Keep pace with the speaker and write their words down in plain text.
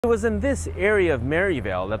It was in this area of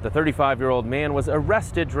Maryvale that the 35-year-old man was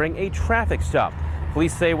arrested during a traffic stop.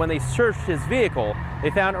 Police say when they searched his vehicle, they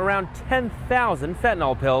found around 10,000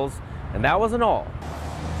 fentanyl pills, and that wasn't all.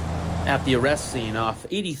 At the arrest scene off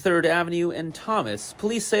 83rd Avenue and Thomas,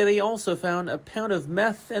 police say they also found a pound of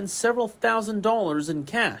meth and several $1,000s in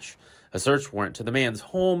cash. A search warrant to the man's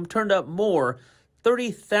home turned up more,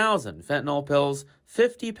 30,000 fentanyl pills,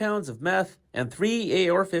 50 pounds of meth, and 3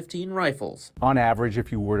 AR-15 rifles. On average,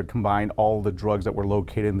 if you were to combine all the drugs that were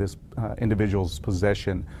located in this individual's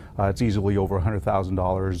possession, it's easily over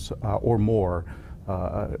 $100,000 or more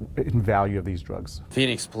in value of these drugs.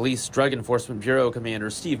 Phoenix Police Drug Enforcement Bureau Commander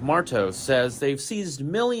Steve Martos says they've seized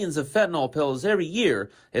millions of fentanyl pills every year.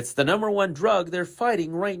 It's the #1 drug they're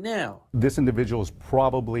fighting right now. This individual has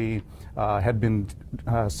probably had been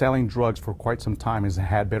selling drugs for quite some time, has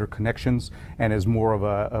had better connections, and is more of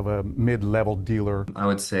a mid-level dealer. I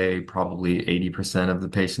would say probably 80% of the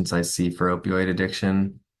patients I see for opioid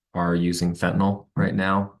addiction are using fentanyl right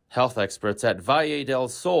now. Health experts at Valle del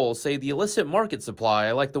Sol say the illicit market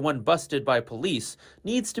supply, like the one busted by police,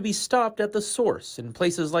 needs to be stopped at the source in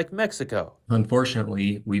places like Mexico.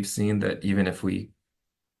 Unfortunately, we've seen that even if we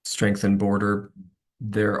strengthen border,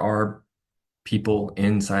 there are people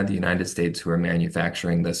inside the United States who are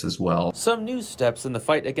manufacturing this as well. Some new steps in the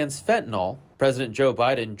fight against fentanyl. President Joe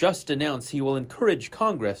Biden just announced he will encourage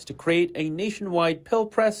Congress to create a nationwide pill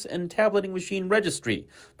press and tableting machine registry.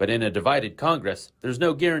 But in a divided Congress, there's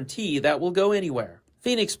no guarantee that will go anywhere.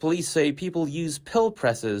 Phoenix police say people use pill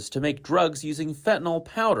presses to make drugs using fentanyl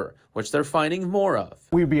powder, which they're finding more of.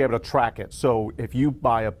 We'd be able to track it. So if you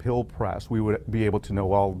buy a pill press, we would be able to know,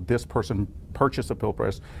 well, this person purchased a pill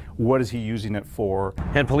press. What is he using it for?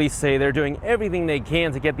 And police say they're doing everything they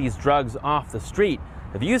can to get these drugs off the street.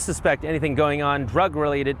 If you suspect anything going on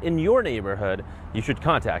drug-related in your neighborhood, you should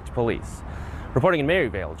contact police. Reporting in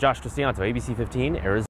Maryvale, Josh Cristianto, ABC 15, Arizona.